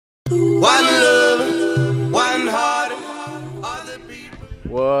One love, one heart.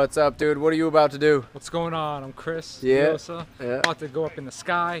 What's up, dude? What are you about to do? What's going on? I'm Chris. Yeah. About to go up in the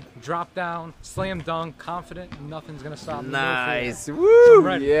sky, drop down, slam dunk, confident, nothing's gonna stop me. Nice. So Woo!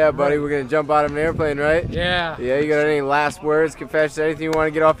 ready. Yeah, buddy, we're gonna jump out of an airplane, right? Yeah. Yeah, you got any last words, confessions, anything you want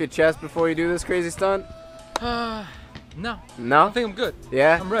to get off your chest before you do this crazy stunt? No. No? I think I'm good.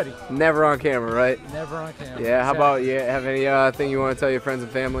 Yeah? I'm ready. Never on camera, right? Never on camera. Yeah, how about you have any thing you want to tell your friends and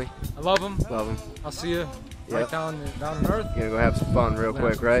family? I love them. Love them. I'll see you right down on Earth. You're gonna go have some fun real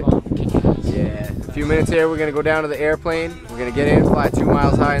quick, right? Fun. Yeah. A few minutes here, we're gonna go down to the airplane. We're gonna get in, fly 2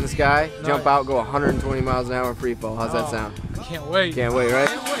 miles high in the sky, jump out, go 120 miles an hour in free fall. How's that sound? Can't wait. Can't wait, right?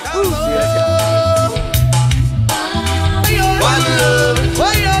 Can't wait. One love,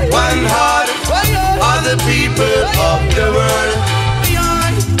 one heart, all the people of the world.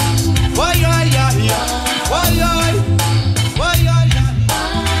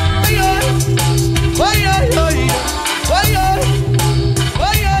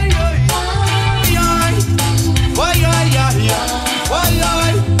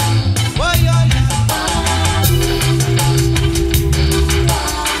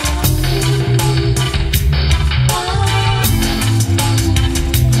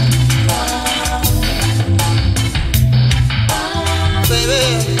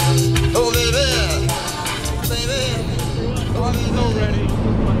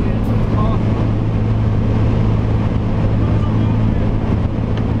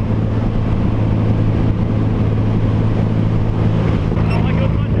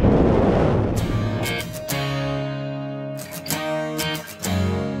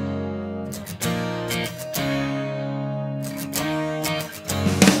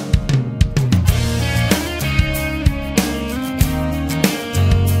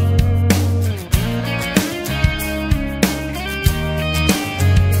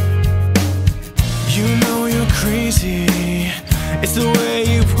 Crazy, it's the way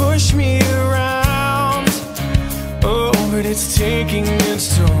you push me around. Oh, but it's taking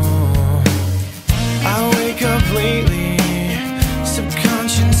its toll. I wake up lately,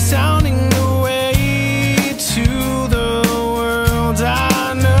 subconscious sounding the way to the world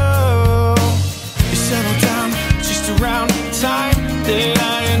I know. You settle down just around time that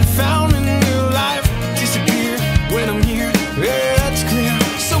I ain't found in your life. Disappear when I'm here, yeah, that's clear.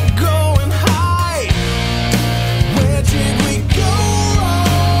 So go and hide. Where did we go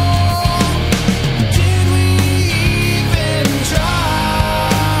wrong? Did we even try?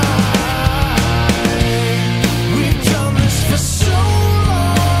 We've done this for so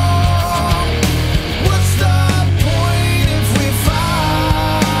long. What's the point if we fight?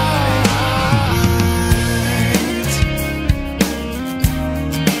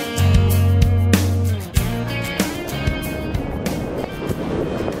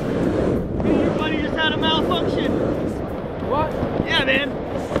 Your buddy just had a malfunction. What? Yeah, man.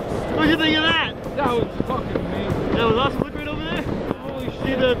 What'd you think of that? That was fucking amazing. That was awesome. Look right over there. Holy See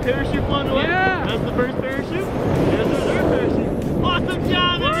shit. the parachute flying away? Yeah. That's the first parachute. There's the third parachute. Awesome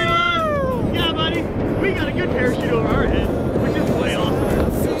job, everyone. Yeah, buddy. We got a good parachute over our head, which is way awesome.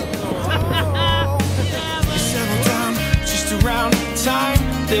 Yeah, buddy. Settle down just around time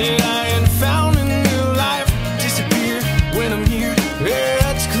that I ain't found in your life. Disappear when I'm here, yeah,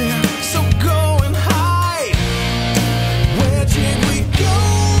 that's clear. So go and hide. Where did we go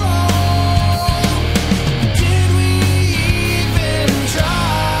wrong? Did we even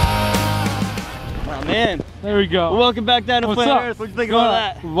try? Oh, man. There we go. Well, welcome back down to What's Planet up? Earth. What'd you think about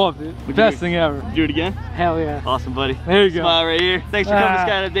that? Loved it. Best thing ever. Do it again? Hell yeah. Awesome, buddy. There you go. Smile right here. Thanks for coming to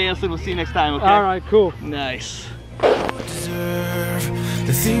Skydive Danielson. We'll see you next time, okay? All right, cool. Nice. Deserve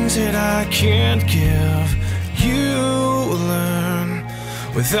the things that I can't give. You learn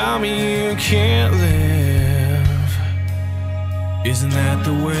without me you can't live. Isn't that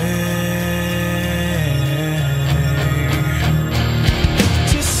the way?